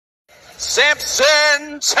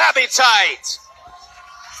Sampson Tabbytite.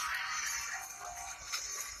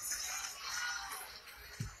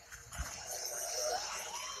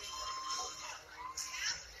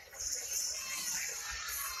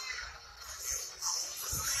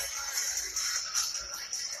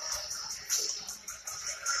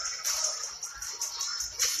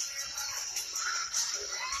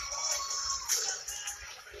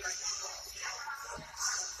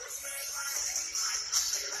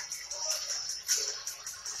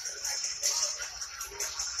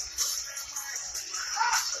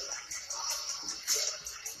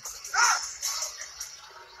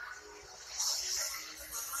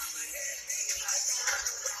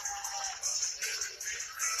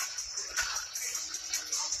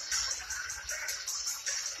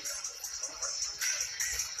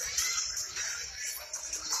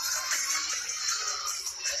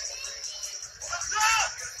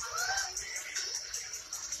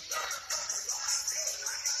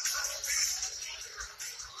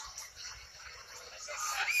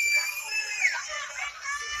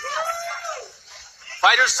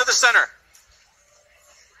 Fighters to the center.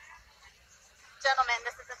 Gentlemen,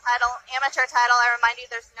 this is a title, amateur title. I remind you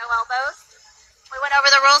there's no elbows. We went over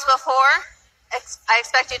the rules before. I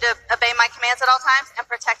expect you to obey my commands at all times and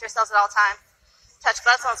protect yourselves at all times. Touch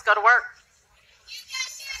gloves and let's go to work.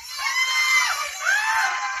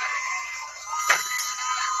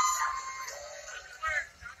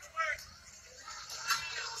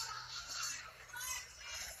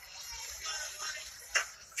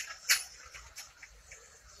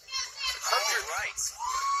 Right.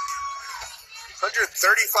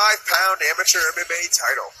 135-pound amateur MMA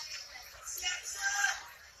title.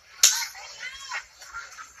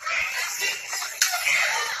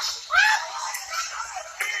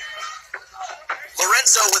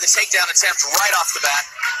 Lorenzo with a takedown attempt right off the bat.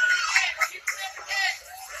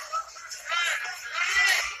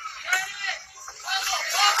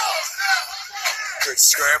 Good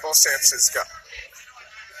scramble. Sampson's got.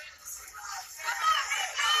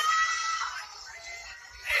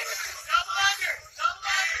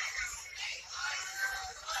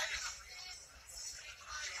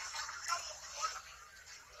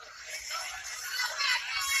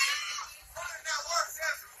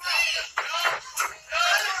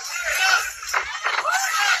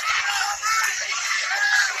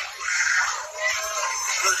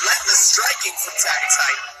 Relentless striking from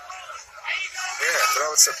Tabbytite. Yeah,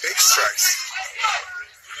 throwing some big strikes.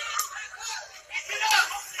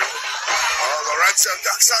 Oh, Lorenzo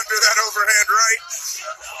ducks under that overhand right.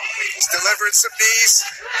 He's delivering some knees.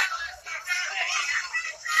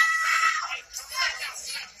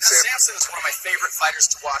 Sampson is one of my favorite fighters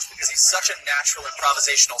to watch because he's such a natural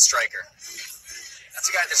improvisational striker. That's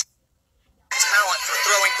a guy that's talent for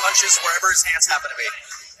throwing punches wherever his hands happen to be.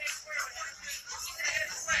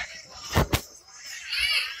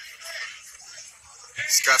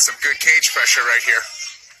 He's got some good cage pressure right here.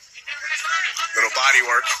 Little body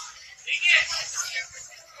work.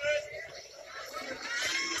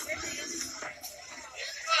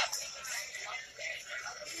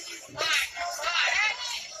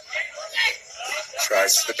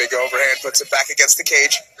 Tries the big overhand, puts it back against the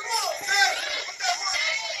cage.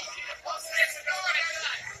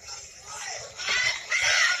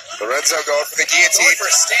 Lorenzo going for the guillotine. Going for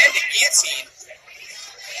a standing guillotine.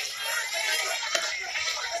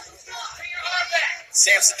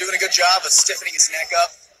 Sampson doing a good job of stiffening his neck up.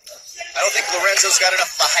 I don't think Lorenzo's got enough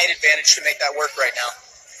of a height advantage to make that work right now.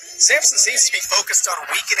 Sampson seems to be focused on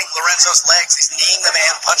weakening Lorenzo's legs. He's kneeing them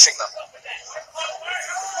and punching them.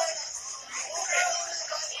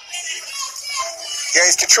 Yeah,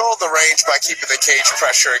 he's controlled the range by keeping the cage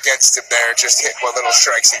pressure against him there, just hitting what little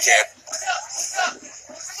strikes he can.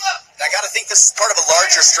 And I got to think this is part of a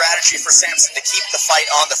larger strategy for Sampson to keep the fight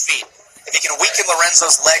on the feet. If he can weaken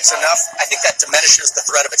Lorenzo's legs enough, I think that diminishes the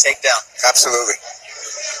threat of a takedown. Absolutely.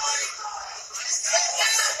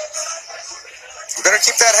 You better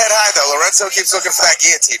keep that head high, though. Lorenzo keeps looking for that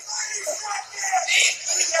guillotine.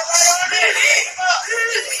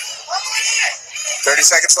 30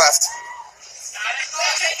 seconds left.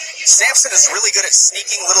 Sampson is really good at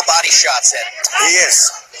sneaking little body shots in. He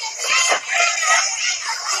is.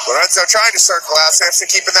 Lorenzo trying to circle out. Sampson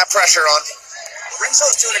keeping that pressure on.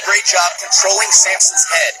 Lorenzo's doing a great job controlling Sampson's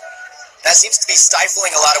head. That seems to be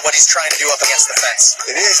stifling a lot of what he's trying to do up against the fence.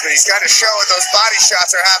 It is, but he's got to show it. Those body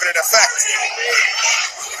shots are having an effect.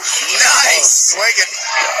 Nice. Swinging.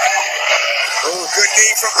 Oh, good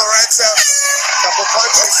knee from Lorenzo. Couple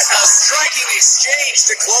punches. A striking exchange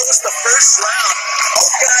to close the first round.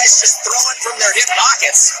 Both guys just throwing from their hip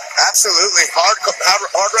pockets. Absolutely. Hard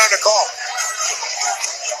round to call.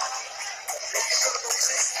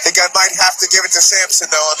 think I might have to give it to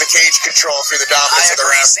Sampson, though, on the cage control through the dominance I of the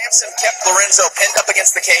agree. round. Sampson kept Lorenzo pinned up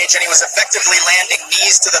against the cage, and he was effectively landing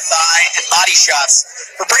knees to the thigh and body shots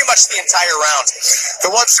for pretty much the entire round.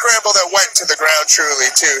 The one scramble that went to the ground,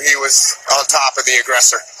 truly, too, he was on top of the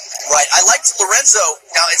aggressor. Right. I liked Lorenzo.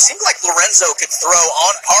 Now, it seemed like Lorenzo could throw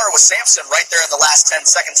on par with Sampson right there in the last 10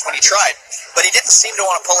 seconds when he tried, but he didn't seem to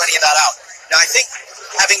want to pull any of that out. Now, I think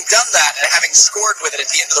having done that and having scored with it at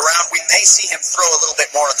the end of the round, we may see him throw a little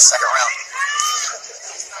bit more in the second round.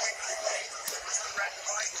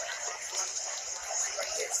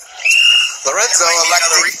 Lorenzo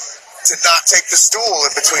electing to not take the stool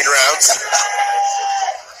in between rounds.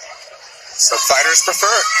 Some fighters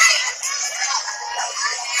prefer it.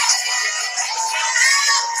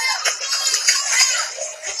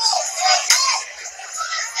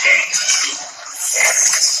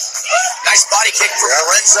 Nice body kick from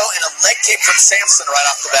Lorenzo and a leg kick from Sampson right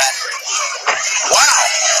off the bat. Wow.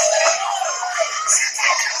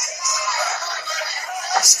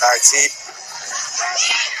 All right, team.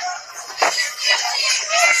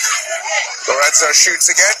 Lorenzo shoots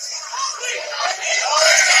again.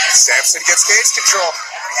 Sampson gets cage control.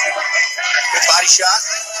 Good body shot.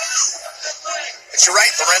 But you're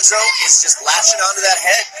right, Lorenzo is just latching onto that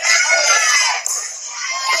head.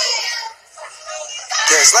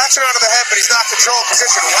 Yeah, he's latching onto the head, but he's not controlling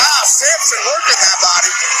position. Wow, Sampson working that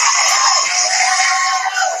body.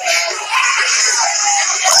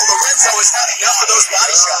 Oh, Lorenzo has had enough of those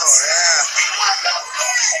body shots. Oh,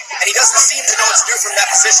 yeah. And he doesn't seem to know what to do from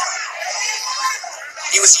that position.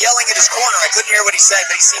 He was yelling at his corner. I couldn't hear what he said,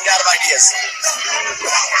 but he seemed out of ideas.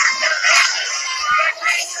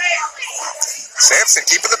 Sampson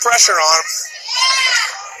keeping the pressure on him.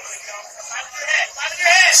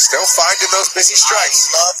 Still finding those busy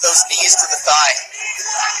strikes. I love those knees to the thigh.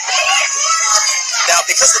 Now,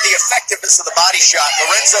 because of the effectiveness of the body shot,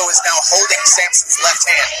 Lorenzo is now holding Sampson's left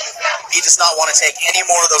hand. He does not want to take any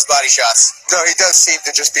more of those body shots. No, he does seem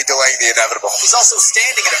to just be delaying the inevitable. He's also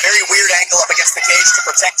standing at a very weird angle up against the cage to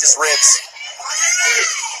protect his ribs.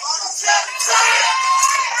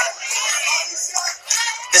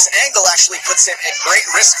 This angle actually puts him at great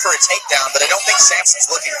risk for a takedown, but I don't think Sampson's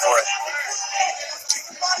looking for it.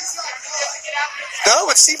 No,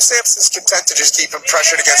 it seems Sampson's content to just keep him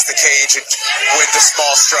pressured against the cage and win the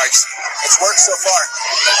small strikes. It's worked so far.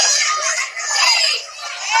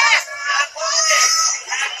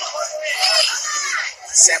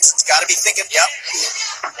 Sampson's got to be thinking, yep.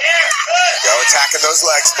 Go attacking those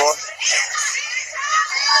legs, boy.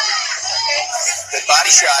 Good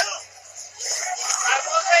body shot.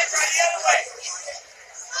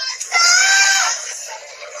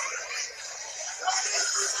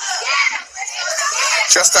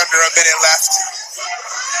 Just under a minute left.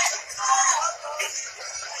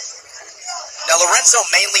 Now, Lorenzo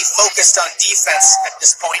mainly focused on defense at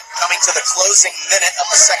this point, coming to the closing minute of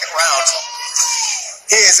the second round.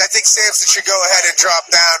 He is. I think Sampson should go ahead and drop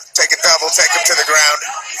down, take a double, take him to the ground,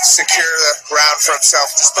 secure the round for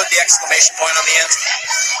himself. Just put the exclamation point on the end.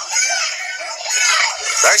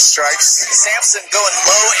 Nice strikes. Sampson going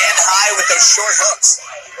low and high with those short hooks.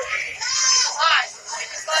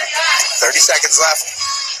 30 seconds left.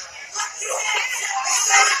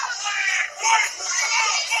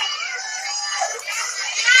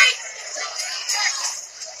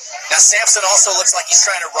 Now Sampson also looks like he's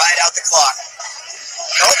trying to ride out the clock.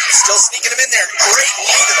 Nope, still sneaking him in there. Great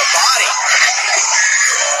knee to the body.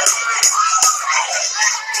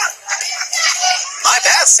 My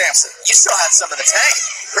bad, Sampson. You still had some in the tank.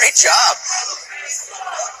 Great job.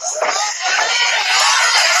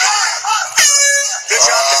 Good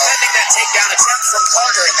job defending that takedown attempt from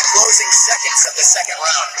Carter in the closing seconds of the second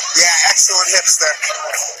round. Yeah, excellent hips there.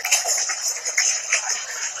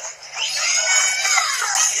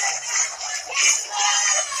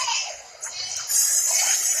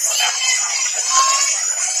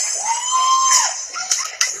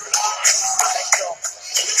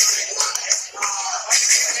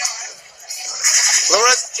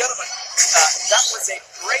 Lorenzo, gentlemen, that was a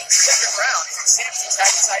great second round from Sampson,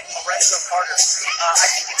 Tabbytite, and Lorenzo Carter. I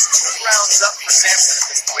think it's 2 rounds up for Sampson at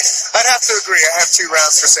this point. I'd have to agree. I have 2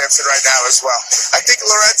 rounds for Sampson right now as well. I think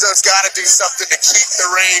Lorenzo's got to do something to keep the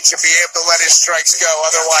range and be able to let his strikes go.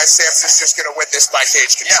 Otherwise, Sampson's just going to win this by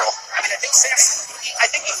cage control. Yeah, I mean, I think Sampson, I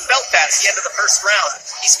think he felt that at the end of the first round.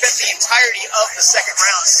 He spent the entirety of the second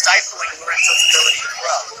round stifling Lorenzo's ability to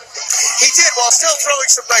throw. He did, while still throwing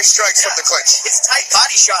some nice strikes from the clinch. His tight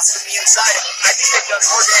body shots from the inside, I think they've done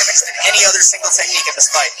more damage than any other single technique in this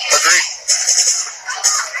fight. Agreed.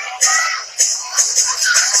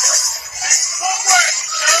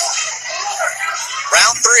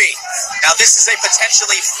 Round 3. Now this is a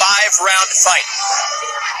potentially 5-round fight.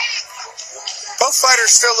 Both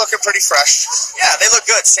fighters still looking pretty fresh. Yeah, they look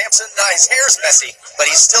good. Sampson, his hair's messy, but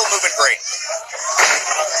he's still moving great.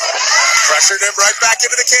 Pressured him right back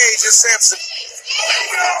into the cage is Sampson.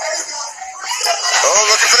 Oh,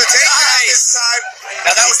 looking for the takedown this time.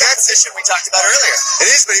 Now that was that position we talked about earlier. It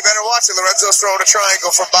is, but he better watch it. Lorenzo's throwing a triangle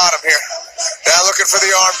from bottom here. Now looking for the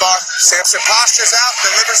arm bar. Sampson postures out,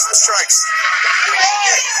 delivers some strikes.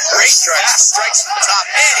 Great strikes. Strikes from the top.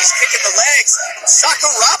 Man, he's kicking the legs.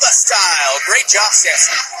 Sakuraba style. Great job,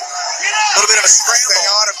 Sampson. A little bit of a scramble. Stay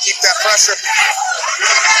on him, keep that pressure.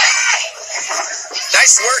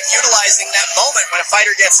 Nice work utilizing that moment when a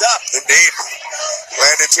fighter gets up. Indeed.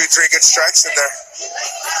 Landed 2-3 good strikes in there.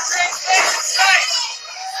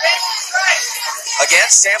 Again,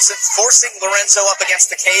 Sampson forcing Lorenzo up against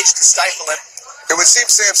the cage to stifle him. It would seem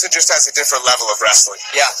Sampson just has a different level of wrestling.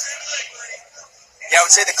 Yeah. Yeah, I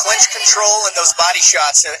would say the clinch control and those body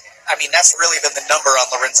shots, I mean, that's really been the number on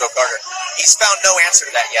Lorenzo Carter. He's found no answer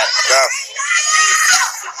to that yet. No.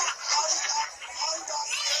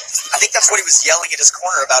 I think that's what he was yelling at his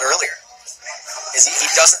corner about earlier, is he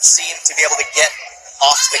doesn't seem to be able to get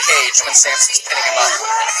off the cage when Sampson's pinning him up.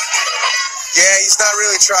 Yeah, he's not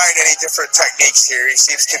really trying any different techniques here. He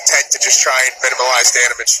seems content to just try and minimize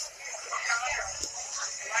damage.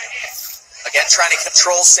 Again, trying to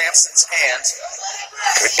control Sampson's hand.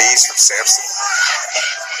 Good knees from Sampson.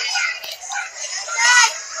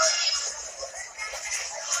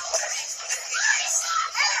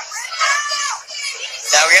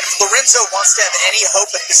 Now again, if Lorenzo wants to have any hope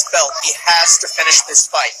at this belt, he has to finish this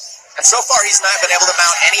fight. And so far, he's not been able to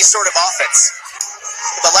mount any sort of offense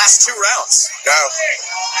for the last 2 rounds. No.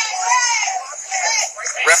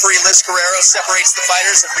 Referee Liz Guerrero separates the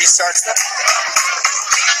fighters and restarts them.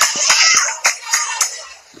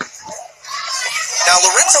 Now,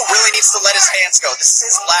 Lorenzo really needs to let his hands go. This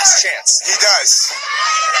is his last chance. He does.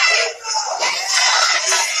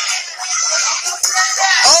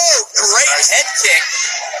 Oh, great head kick.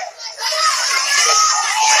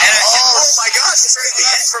 And oh my gosh, this could be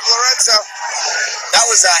it from Lorenzo. That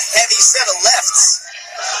was a heavy set of lefts.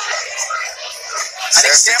 I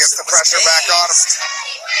think Sampson gets the pressure back on him.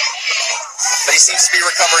 But he seems to be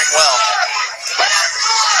recovering well.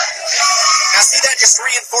 Now see, that just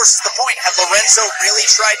reinforces the point. Had Lorenzo really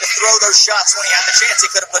tried to throw those shots when he had the chance, he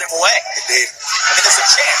could have put him away. Indeed. I mean, there's a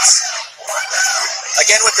chance.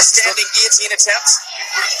 Again with the standing guillotine attempt.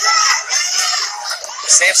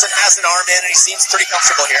 Sampson has an arm in, and he seems pretty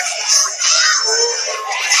comfortable here.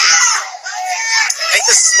 I think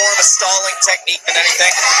this is more of a stalling technique than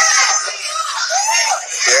anything.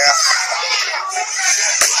 Yeah.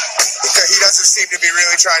 He doesn't seem to be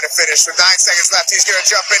really trying to finish. With 9 seconds left, he's going to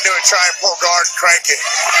jump into it, try and pull guard and crank it.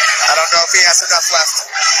 I don't know if he has enough left.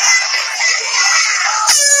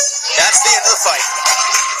 That's the end of the fight.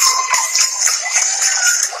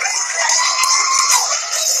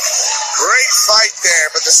 Great fight there,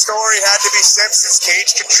 but the story had to be Sampson's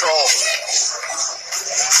cage control.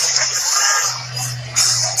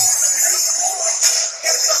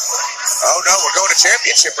 Oh no, we're going to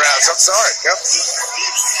championship rounds. I'm sorry. Yep.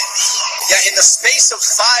 Yeah, in the space of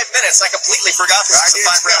 5 minutes, I completely forgot this was a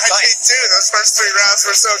 5-round fight. I did too. Those first 3 rounds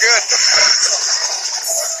were so good.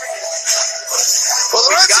 Well,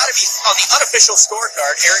 we've got to be on the unofficial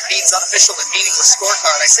scorecard, Eric Dean's unofficial and meaningless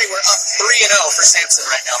scorecard. I say we're up 3-0 for Sampson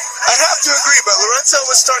right now. I'd have to agree, but Lorenzo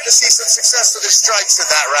was starting to see some success with his strikes in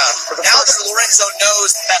that round. Now that Lorenzo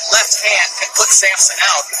knows that left hand can put Sampson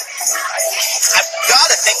out, I've got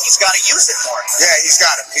to think he's got to use it more. Yeah, he's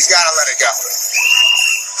got it. He's got to let it go.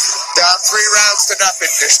 Down 3 rounds to nothing.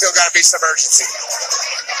 There's still got to be some urgency.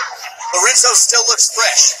 Lorenzo still looks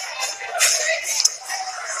fresh.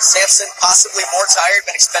 Sampson possibly more tired,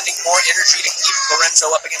 but expending more energy to keep Lorenzo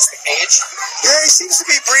up against the cage. Yeah, he seems to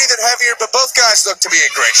be breathing heavier, but both guys look to be in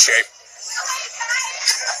great shape.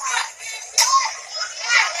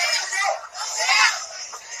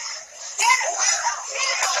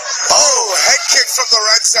 Oh, head kick from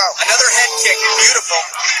Lorenzo. Another head kick. Beautiful.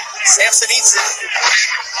 Sampson eats it.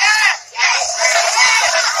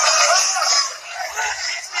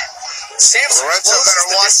 Sampson Lorenzo better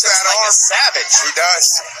watch that like arm. A savage. He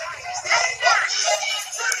does.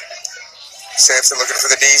 Sampson looking for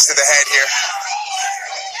the knees to the head here.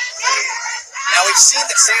 Now we've seen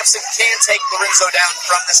that Sampson can take Lorenzo down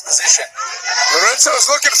from this position. Lorenzo's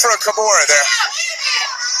looking for a Kimura there.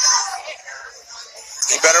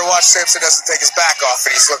 He better watch Sampson doesn't take his back off,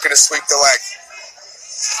 and he's looking to sweep the leg.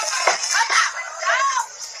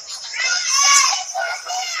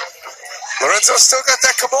 Lorenzo's still got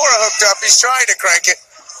that Kimura hooked up. He's trying to crank it.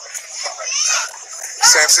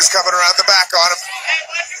 Sampson's coming around the back on him.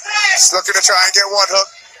 He's looking to try and get one hook.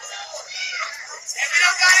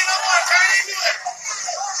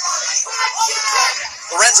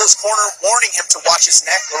 Lorenzo's corner warning him to watch his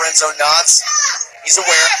neck. Lorenzo nods. He's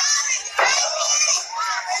aware.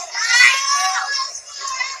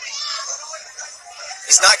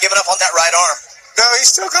 He's not giving up on that right arm. No,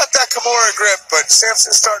 he's still got that Kimura grip, but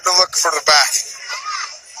Sampson's starting to look for the back.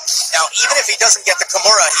 Now, even if he doesn't get the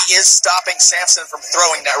Kimura, he is stopping Sampson from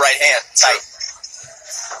throwing that right hand tight.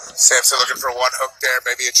 Sampson looking for one hook there,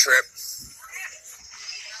 maybe a trip.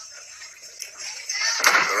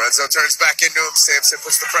 Lorenzo turns back into him. Sampson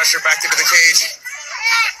puts the pressure back into the cage.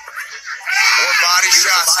 More body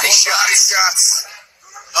shots. Body shots.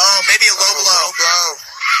 Oh, maybe a low blow. Low blow.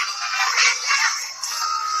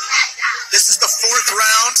 This is the fourth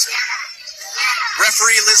round.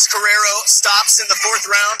 Referee Liz Carrero stops in the fourth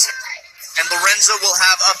round, and Lorenzo will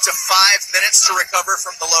have up to 5 minutes to recover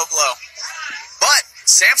from the low blow. But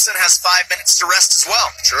Sampson has 5 minutes to rest as well.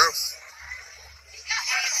 True.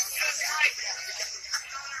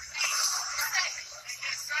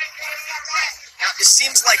 It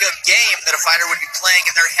seems like a game that a fighter would be playing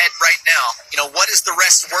in their head right now. You know, what is the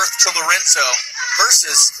rest worth to Lorenzo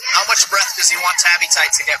versus how much breath does he want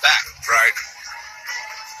Tabbytite to get back? Right.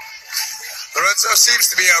 Lorenzo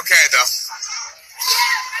seems to be okay, though.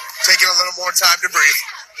 Taking a little more time to breathe.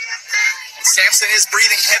 And Sampson is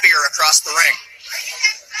breathing heavier across the ring.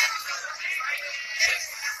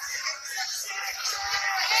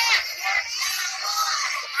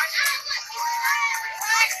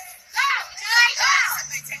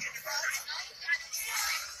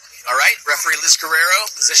 All right, referee Liz Guerrero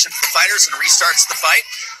positions the fighters and restarts the fight.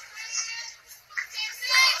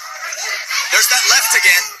 There's that left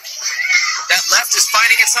again. That left is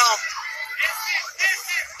finding its home.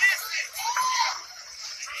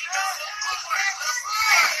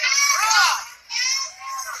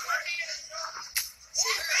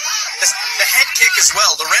 The head kick as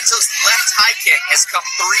well. Lorenzo's left high kick has come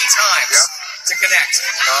 3 times to connect.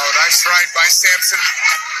 Oh, nice right by Sampson.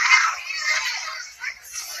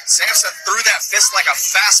 Sampson threw that fist like a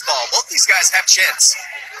fastball. Both these guys have chins.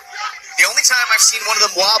 The only time I've seen one of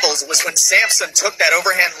them wobbles was when Sampson took that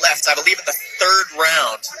overhand left, I believe in the 3rd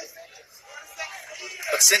round.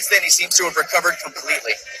 But since then, he seems to have recovered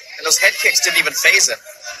completely. And those head kicks didn't even faze him.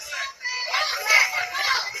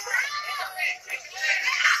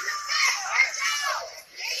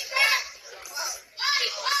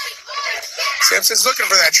 Sampson's looking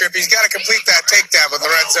for that trip. He's got to complete that takedown, but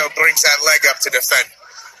Lorenzo brings that leg up to defend.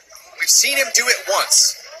 We've seen him do it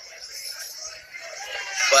once,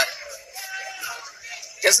 but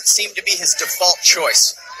doesn't seem to be his default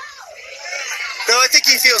choice. No, I think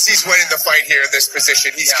he feels he's winning the fight here in this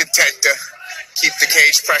position. He's content to keep the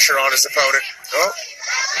cage pressure on his opponent. Oh,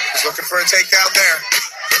 he's looking for a takedown there.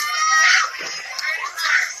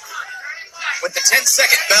 With the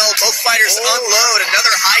 10-second bell, both fighters unload.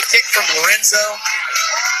 Another high kick from Lorenzo.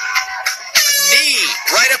 A knee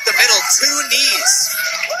right up the middle, 2 knees.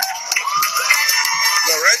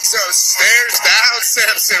 Lorenzo stares down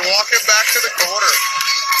Sampson, walking back to the corner.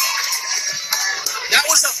 That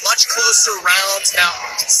was a much closer round. Now,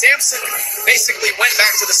 Sampson basically went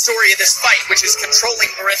back to the story of this fight, which is controlling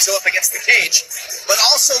Lorenzo up against the cage. But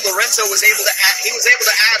also, Lorenzo was able to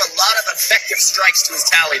add a lot of effective strikes to his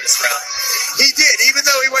tally this round. He did, even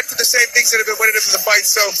though he went for the same things that have been winning him in the fight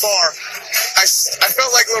so far. I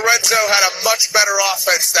felt like Lorenzo had a much better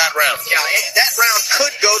offense that round. Yeah, that round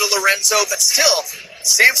could go to Lorenzo, but still,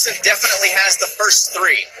 Sampson definitely has the first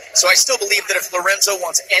 3. So I still believe that if Lorenzo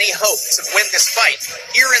wants any hope to win this fight,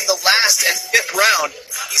 here in the last and 5th round,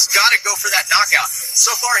 he's got to go for that knockout.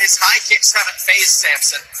 So far, his high kicks haven't fazed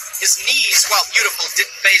Sampson. His knees, while beautiful,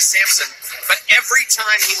 didn't faze Sampson. But every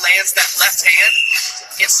time he lands that left hand,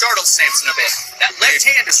 it startles Sampson a bit. That left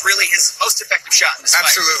hand is really his most effective shot in this fight.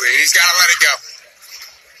 Absolutely. He's got to let it go.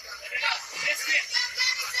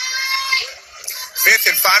 5th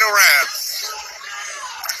and final round.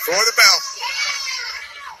 For the belt.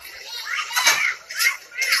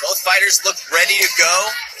 Both fighters look ready to go.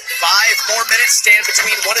 5 more minutes stand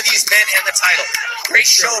between one of these men and the title. Great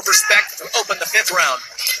show of respect to open the 5th round.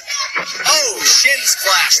 Oh, shins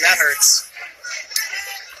clash. That hurts.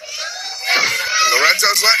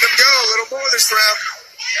 Lorenzo's letting him go a little more this round.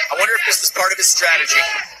 I wonder if this was part of his strategy.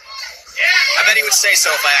 I bet he would say so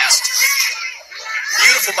if I asked.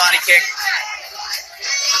 Beautiful body kick.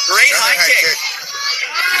 Great high kick.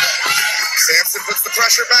 Sampson puts the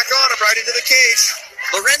pressure back on him right into the cage.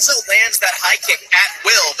 Lorenzo lands that high kick at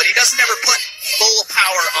will, but he doesn't ever put full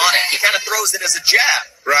power on it. He kind of throws it as a jab.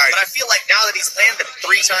 Right. But I feel like now that he's landed it 3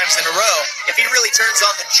 times in a row, if he really turns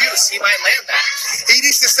on the juice, he might land that. He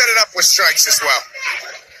needs to set it up with strikes as well.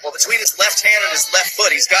 Well, between his left hand and his left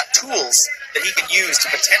foot, he's got tools that he can use to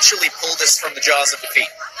potentially pull this from the jaws of defeat.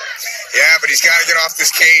 Yeah, but he's got to get off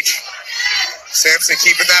this cage. Sampson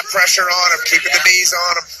keeping that pressure on him, keeping the knees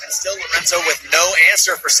on him. And still Lorenzo with no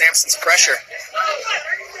answer for Sampson's pressure.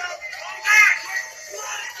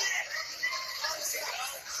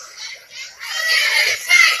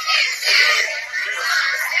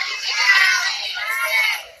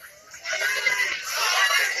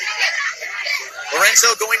 Lorenzo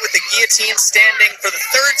going with the guillotine standing for the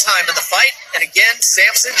 3rd time in the fight. And again,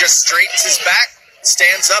 Sampson just straightens his back,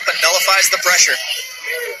 stands up, and nullifies the pressure.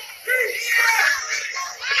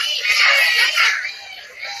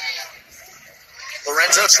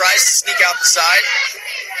 Lorenzo tries to sneak out the side.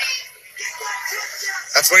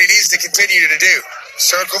 That's what he needs to continue to do.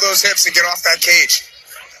 Circle those hips and get off that cage.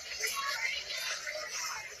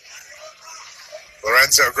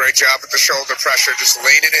 Lorenzo, great job with the shoulder pressure, just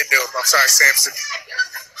leaning into him. I'm sorry, Sampson.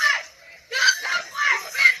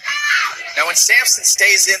 Now, when Sampson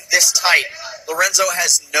stays in this tight, Lorenzo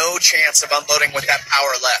has no chance of unloading with that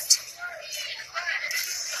power left.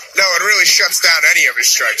 No, it really shuts down any of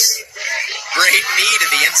his strikes. Great knee to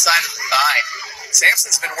the inside of the thigh.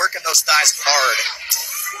 Sampson's been working those thighs hard.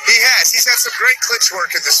 He has. He's had some great clinch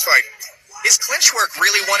work in this fight. His clinch work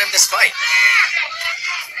really won him this fight.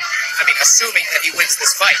 I mean, assuming that he wins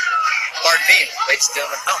this fight. Pardon me, ladies and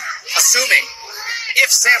gentlemen. No. Assuming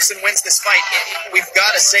if Sampson wins this fight, we've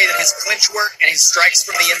got to say that his clinch work and his strikes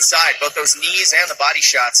from the inside, both those knees and the body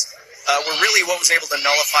shots, were really what was able to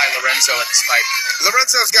nullify Lorenzo in this fight.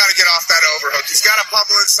 Lorenzo's got to get off that overhook. He's got to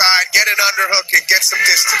pummel inside, get an underhook, and get some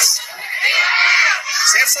distance.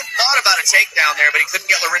 Sampson thought about a takedown there, but he couldn't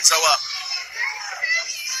get Lorenzo up.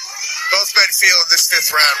 Both men feeling this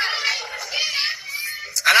 5th round.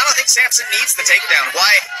 And I don't think Sampson needs the takedown.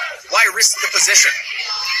 Why risk the position?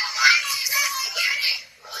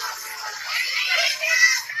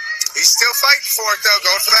 He's still fighting for it, though,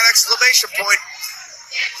 going for that exclamation point.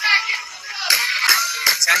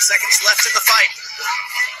 10 seconds left in the fight.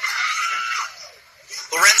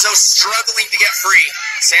 Lorenzo struggling to get free.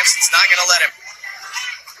 Sampson's not going to let him.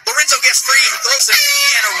 Lorenzo gets free. He throws a knee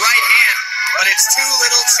and a right hand, but it's too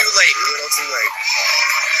little too late. Too little too late.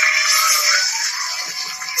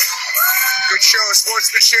 Good show of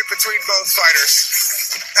sportsmanship between both fighters.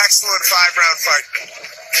 Excellent 5-round fight.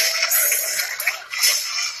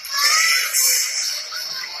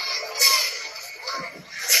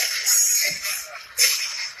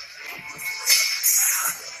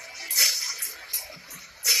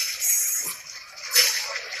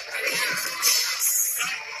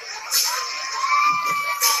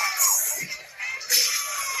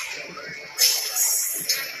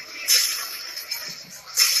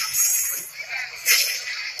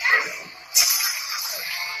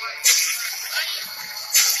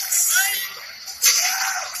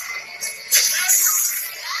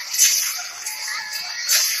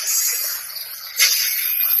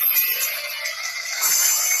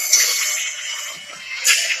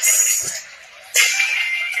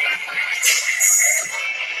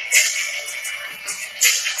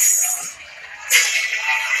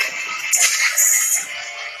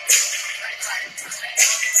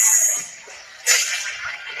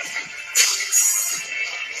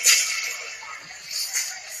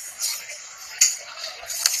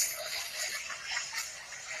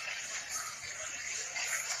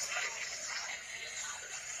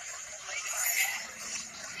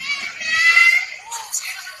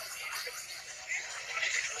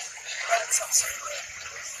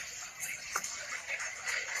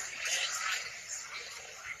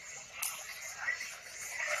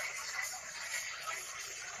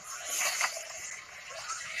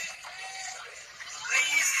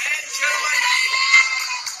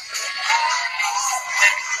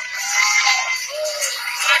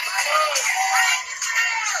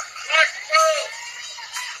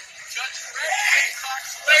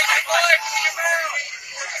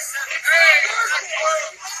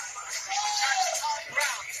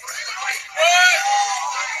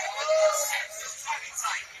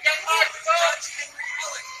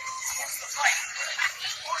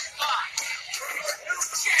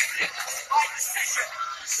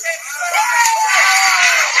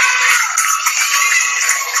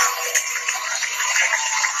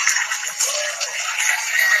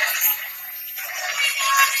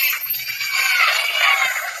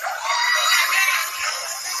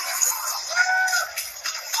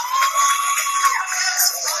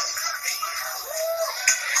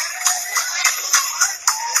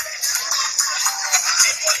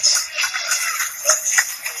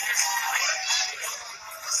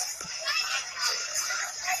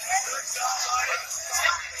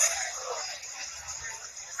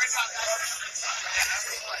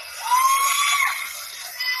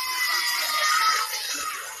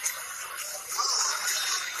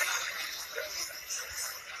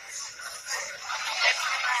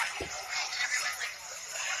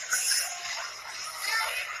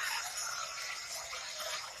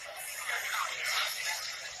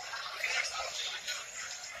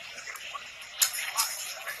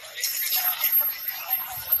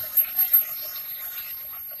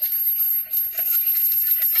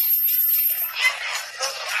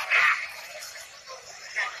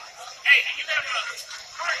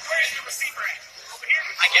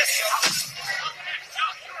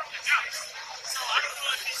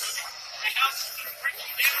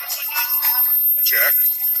 Check.